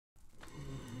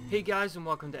Hey guys, and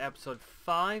welcome to episode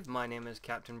 5. My name is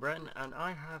Captain Breton and I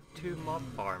have 2 mob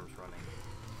farms running.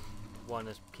 One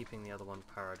is keeping the other one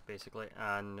powered basically,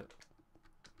 and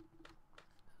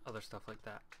other stuff like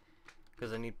that.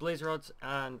 Because I need blaze rods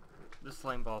and the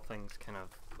slime ball thing's kind of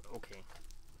okay.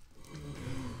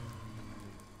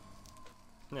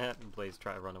 Nah, Blaze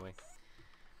try to run away.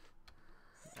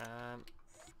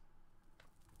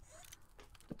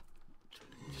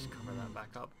 Just cover that back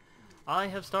up. I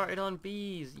have started on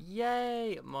bees!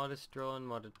 Yay! Modest drone,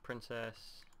 modded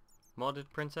princess. Modded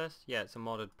princess? Yeah, it's a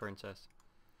modded princess.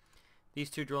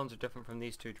 These 2 drones are different from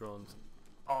these 2 drones.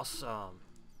 Awesome!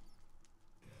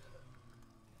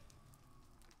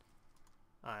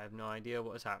 I have no idea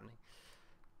what is happening.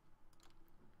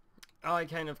 I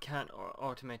kind of can't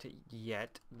automate it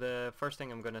yet. The first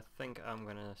thing I'm gonna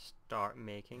start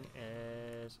making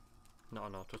is not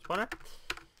an auto spawner.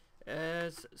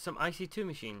 Is some IC2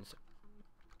 machines.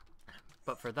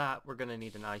 But for that we're gonna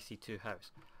need an IC2 house.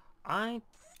 I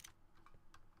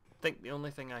think the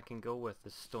only thing I can go with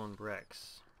is stone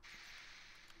bricks.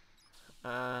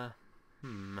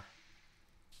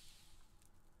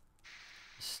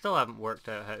 Still haven't worked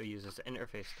out how to use this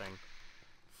interface thing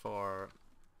for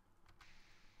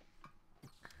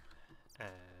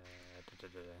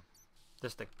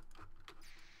this thing.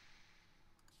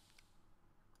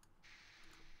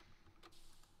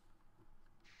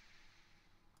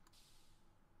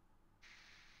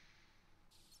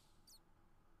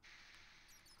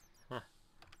 Huh.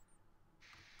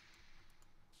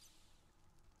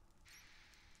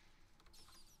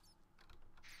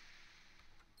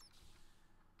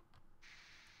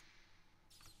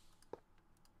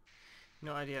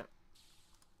 No idea.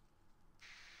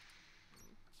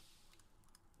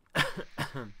 I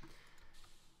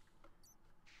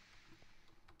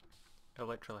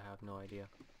literally have no idea.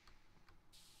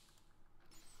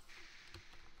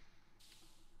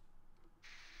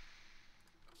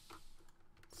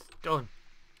 Stone.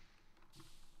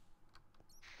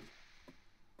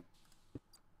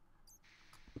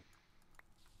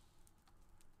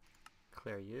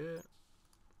 Clear you.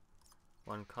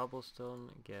 1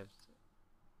 cobblestone gives...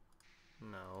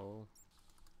 No.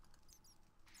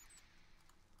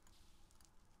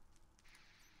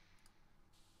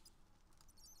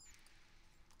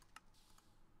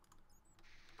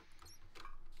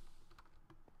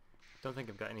 Don't think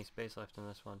I've got any space left in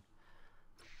this one.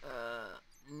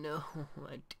 No,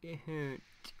 I don't.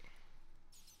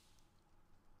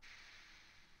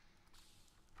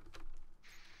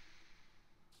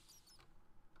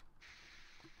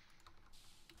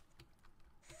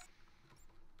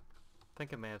 I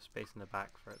think I may have space in the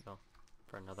back for it though,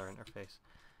 for another interface.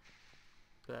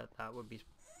 But that would be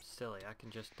silly. I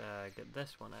can just get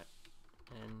this one out.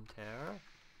 Enter.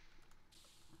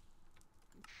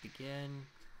 Begin.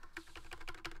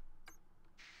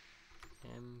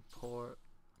 Import.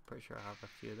 Pretty sure I have a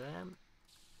few of them.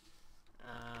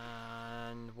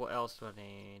 And what else do I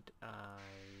need? I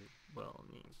will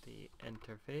need the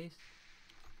interface.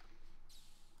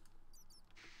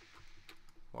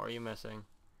 What are you missing?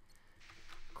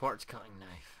 Quartz cutting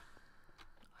knife.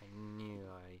 I knew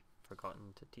I'd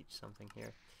forgotten to teach something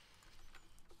here.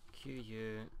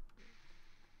 QU.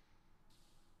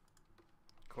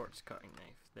 Quartz cutting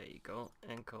knife. There you go.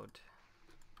 Encode.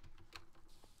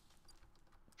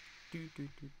 Do do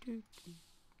do do do.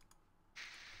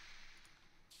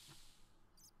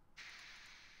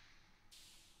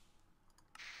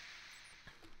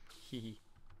 Hehe.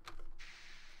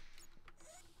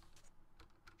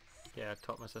 Yeah, I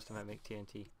taught my system how to make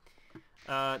TNT.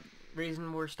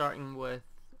 Reason we're starting with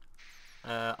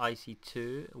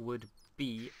IC2 would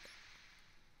be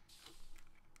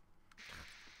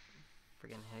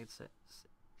friggin' headsets.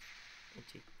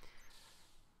 Itchy.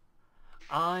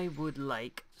 I would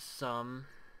like some.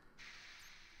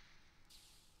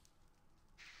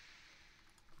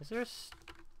 Is there a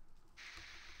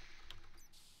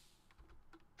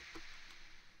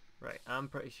right, I'm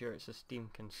pretty sure it's a steam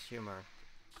consumer.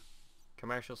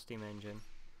 Commercial steam engine.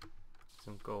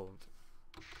 Some gold.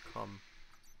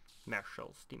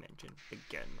 Commercial steam engine.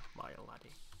 Begin, my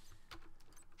laddie.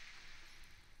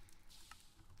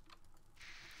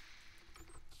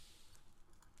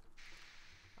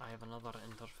 I have another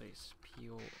interface,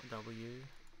 POW,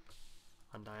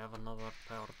 and I have another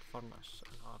powered furnace,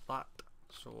 and I have that,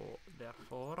 so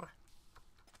therefore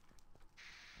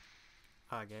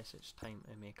I guess it's time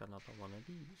to make another one of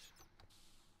these.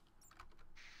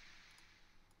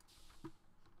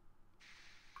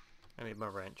 I need my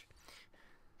wrench.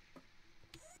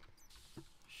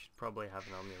 Should probably have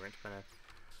an Omni wrench by now.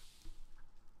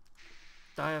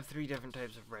 I have 3 different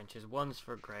types of wrenches. One's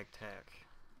for Greg Tech.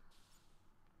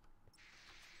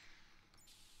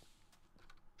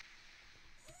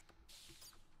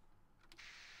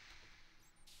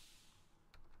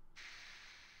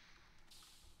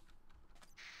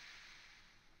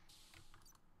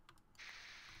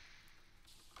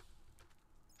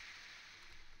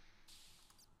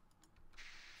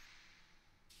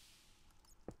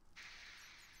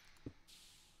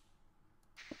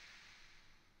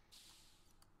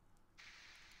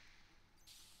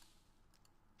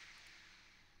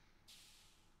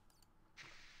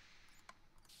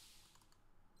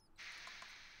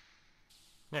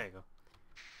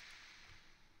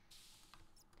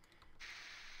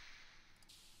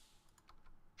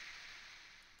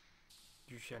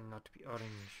 You shall not be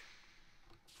orange.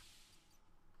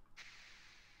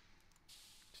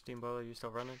 Steam boiler, you still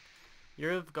running?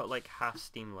 You've got like half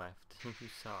steam left. You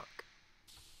suck.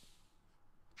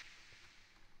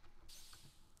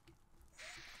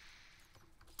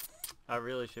 I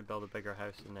really should build a bigger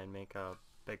house and then make a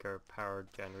bigger power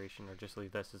generation, or just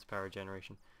leave this as power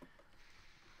generation.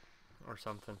 Or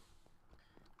something.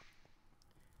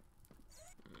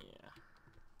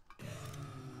 Yeah.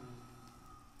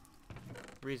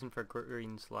 Reason for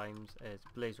green slimes is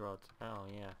blaze rods. Oh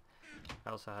yeah.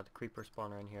 I also had a creeper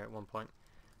spawner in here at one point.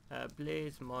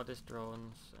 Blaze modest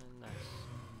drones and this.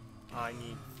 I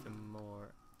need some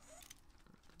more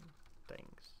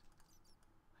things.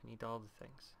 I need all the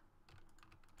things.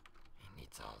 He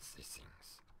needs all the things.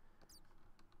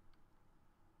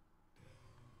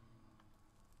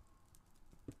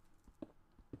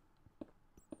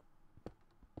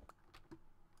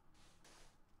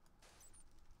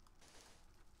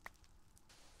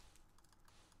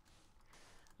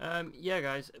 Yeah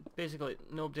guys, basically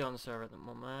nobody on the server at the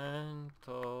moment,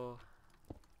 so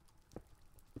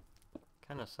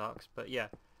kinda sucks, but yeah.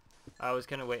 I was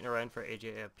kinda waiting around for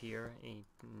AJ to appear. He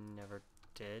never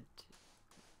did,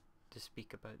 to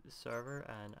speak about the server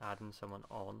and adding someone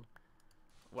on.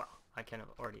 Well, I kind of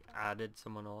already added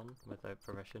someone on without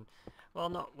permission. Well,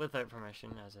 not without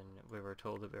permission, as in we were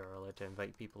told that we were allowed to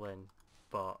invite people in,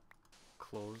 but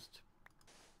closed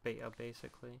beta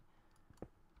basically.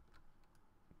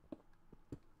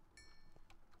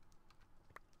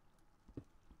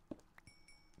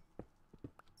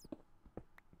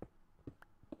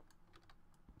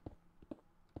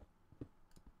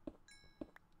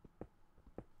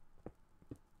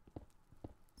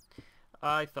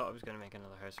 I thought I was going to make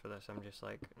another house for this. I'm just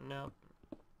like, no.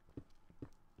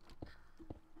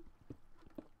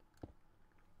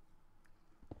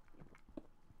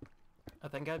 I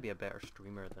think I'd be a better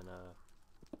streamer than a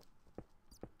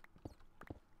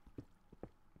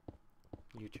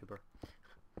YouTuber.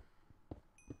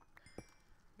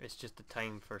 It's just the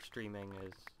time for streaming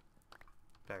is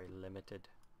very limited.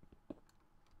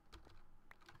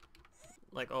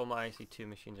 Like all my IC2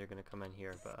 machines are going to come in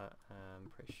here, but I'm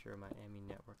pretty sure my ME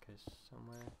network is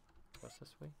somewhere. What's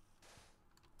this way?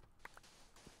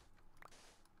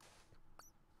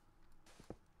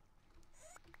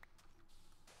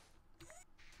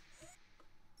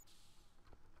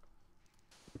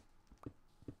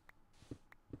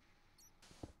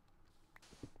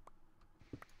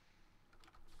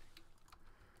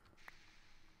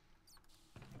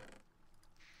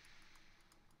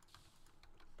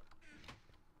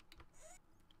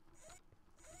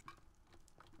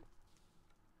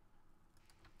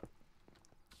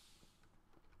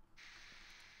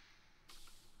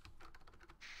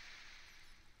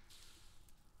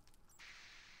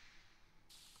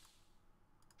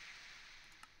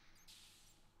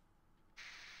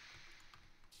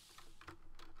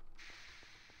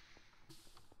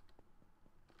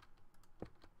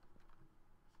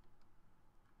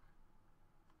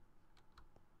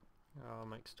 Oh, I'll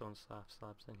make stone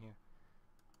slabs in here.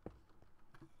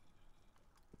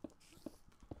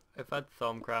 If I had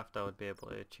Thumbcraft, I would be able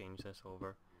to change this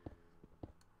over.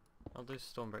 I'll do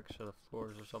stone bricks for the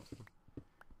floors or something.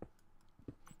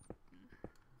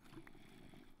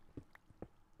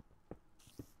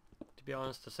 To be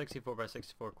honest, the 64 by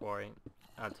 64 quarry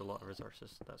adds a lot of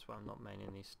resources. That's why I'm not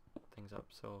mining these things up,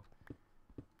 so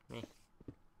meh.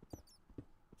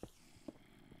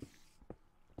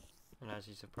 And as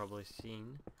you have probably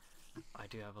seen, I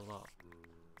do have a lot.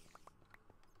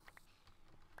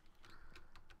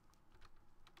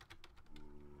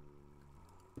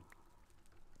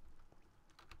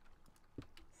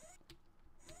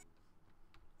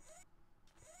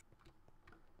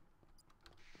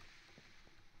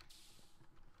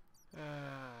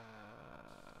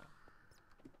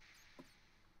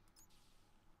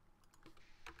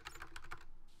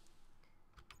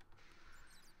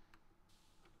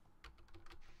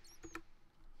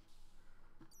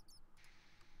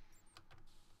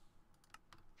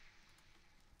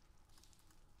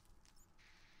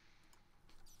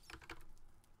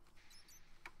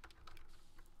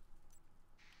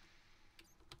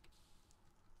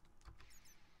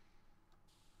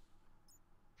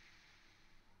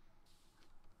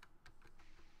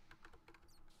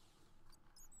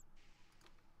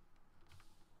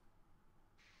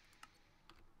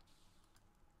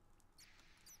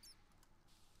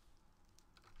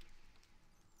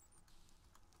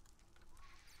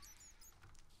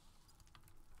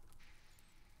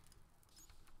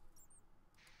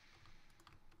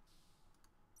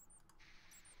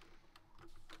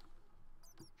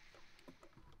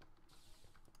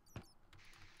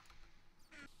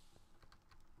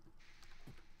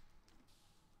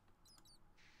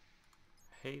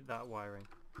 hate that wiring.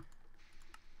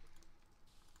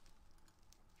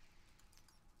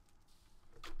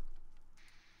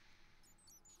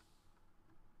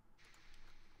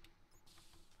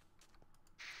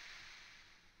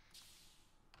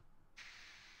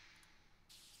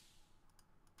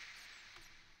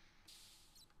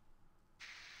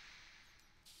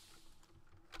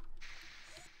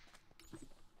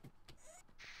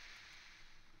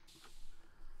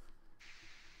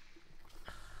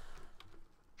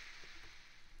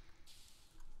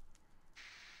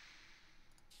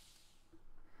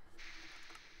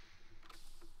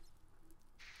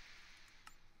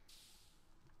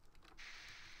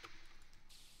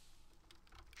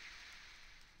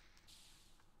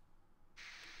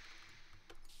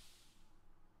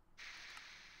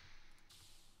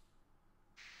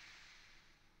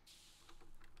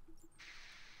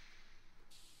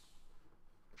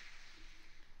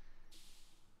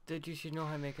 Dude, you should know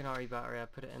how to make an RE battery. I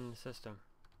put it in the system.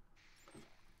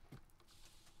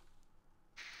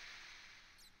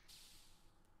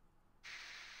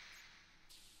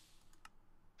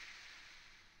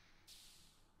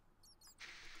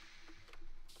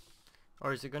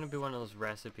 Or is it going to be one of those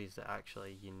recipes that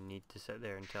actually you need to sit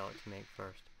there and tell it to make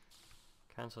first?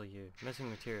 Cancel you. Missing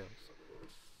materials.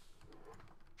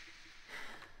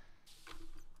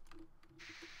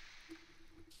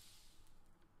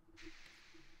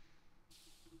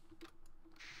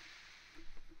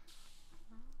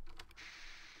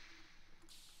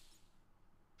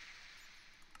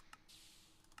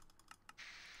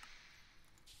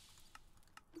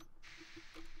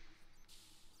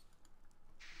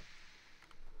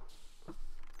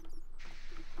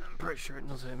 I'm pretty sure it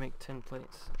knows how to make tin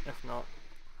plates. If not,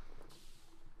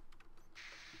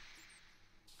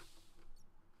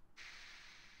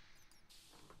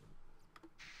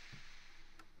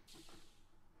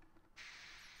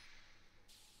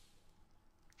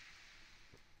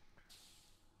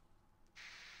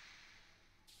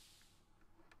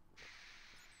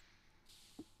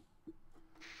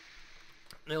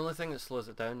 the only thing that slows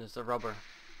it down is the rubber.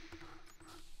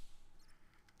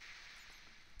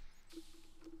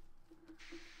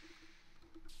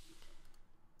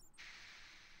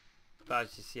 But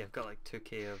as you see, I've got like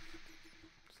 2k of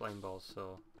slime balls,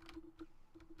 so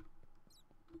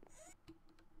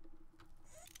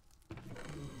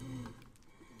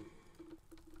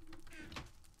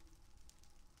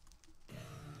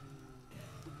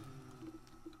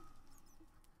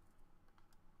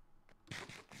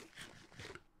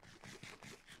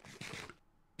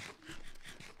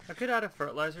I could add a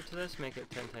fertilizer to this, make it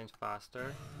 10 times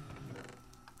faster.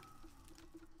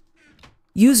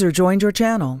 User joined your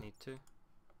channel. Need to.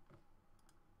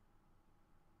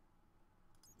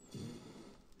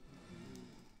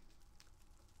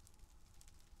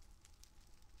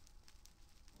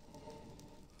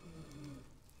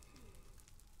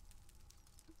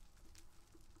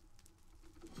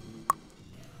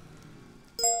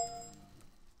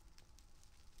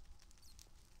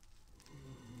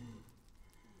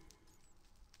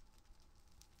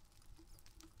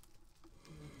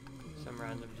 Some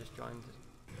random just joined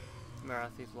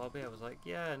Marathi's lobby. I was like,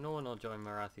 yeah, no one will join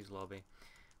Marathi's lobby.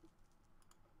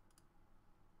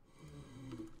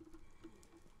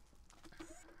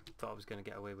 Thought I was going to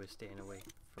get away with staying away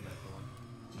from everyone.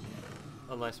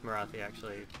 Unless Marathi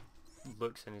actually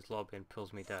looks in his lobby and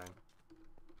pulls me down.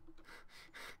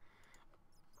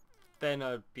 Then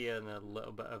I'd be in a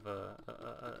little bit of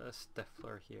a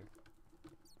stifler here.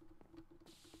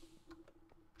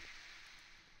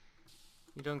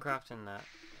 You don't craft in that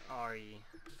RE.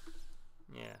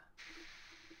 Yeah.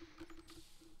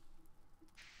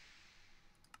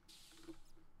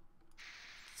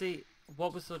 See,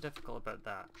 what was so difficult about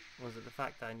that? Was it the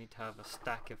fact that I need to have a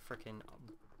stack of frickin'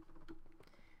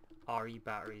 RE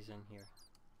batteries in here?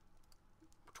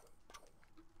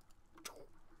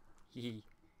 Yee.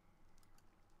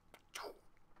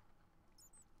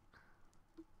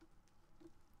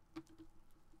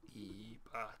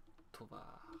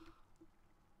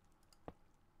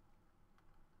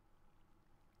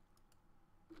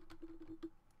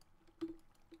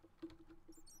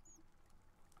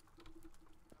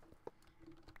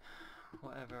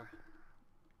 Whatever.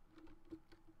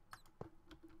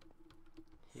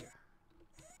 Here.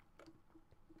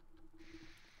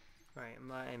 Right,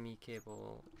 my ME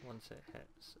cable, once it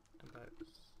hits about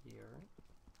here.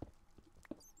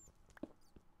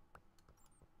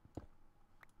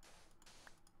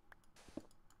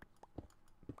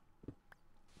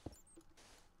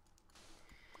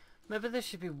 Maybe there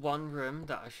should be one room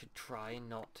that I should try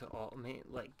not to automate,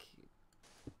 like,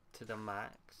 to the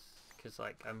max, because,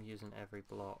 like, I'm using every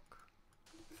block.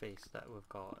 face that we've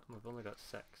got. We've only got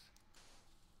 6.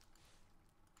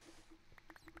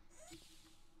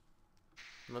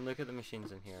 And then look at the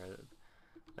machines in here.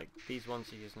 Like these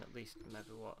ones are using at least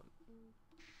maybe what,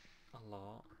 a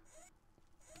lot.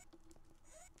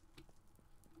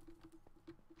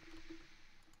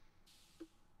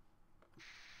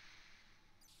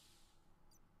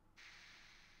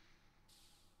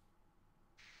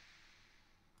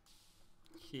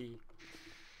 He.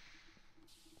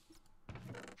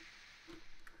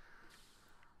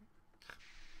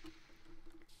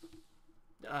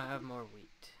 I have more wheat.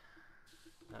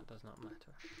 That does not matter.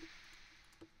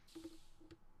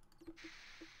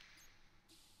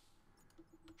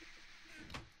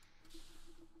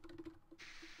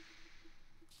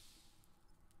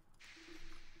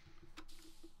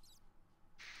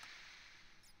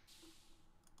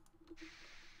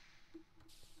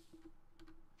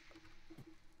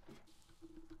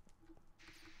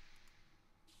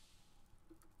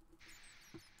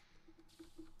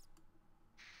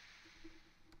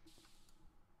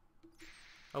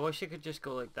 I wish I could just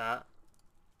go like that.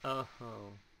 Oh.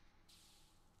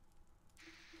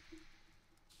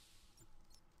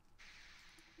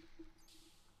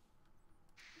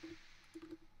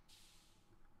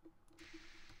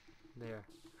 There.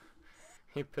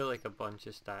 He put like a bunch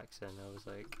of stacks in. I was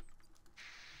like...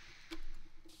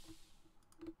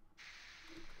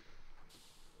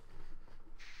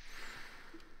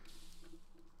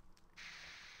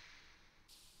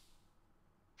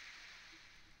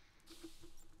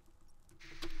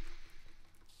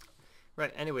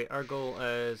 Right, anyway, our goal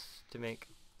is to make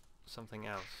something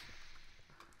else.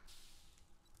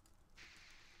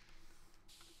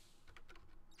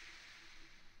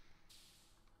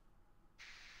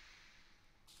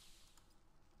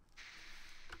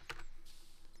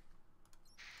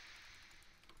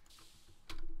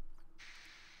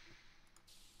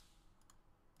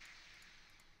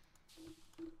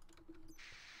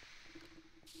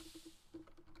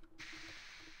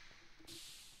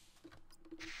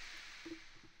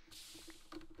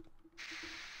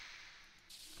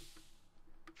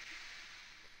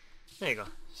 There you go,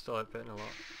 still outputting a lot.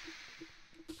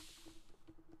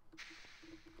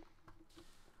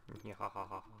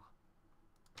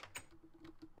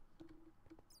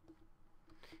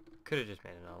 Could have just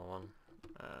made another one.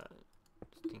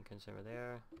 Steam consumer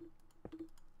there.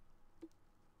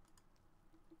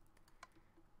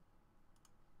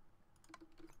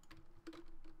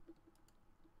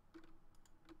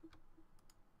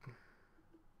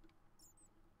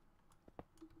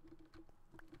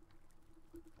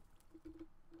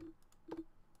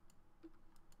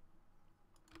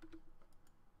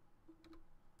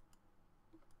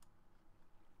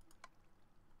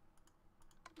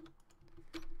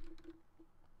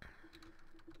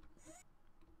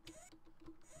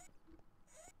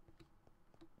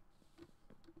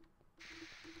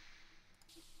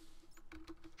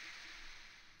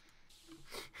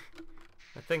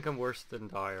 I think I'm worse than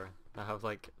Dyer. I have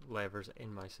like levers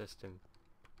in my system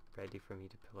ready for me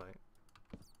to pull out.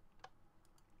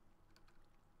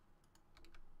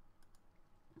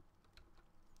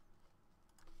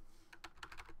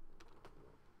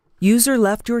 User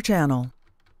left your channel.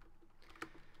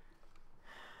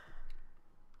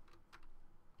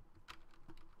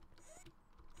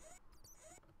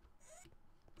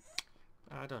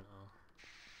 I don't know.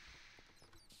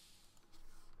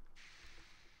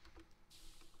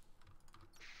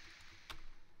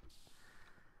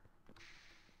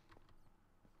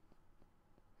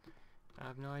 I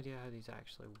have no idea how these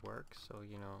actually work, so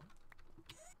you know,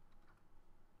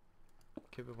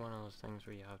 could be one of those things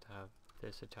where you have to have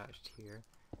this attached here,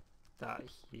 that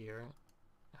here,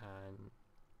 and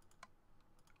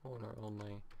owner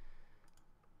only,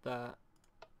 that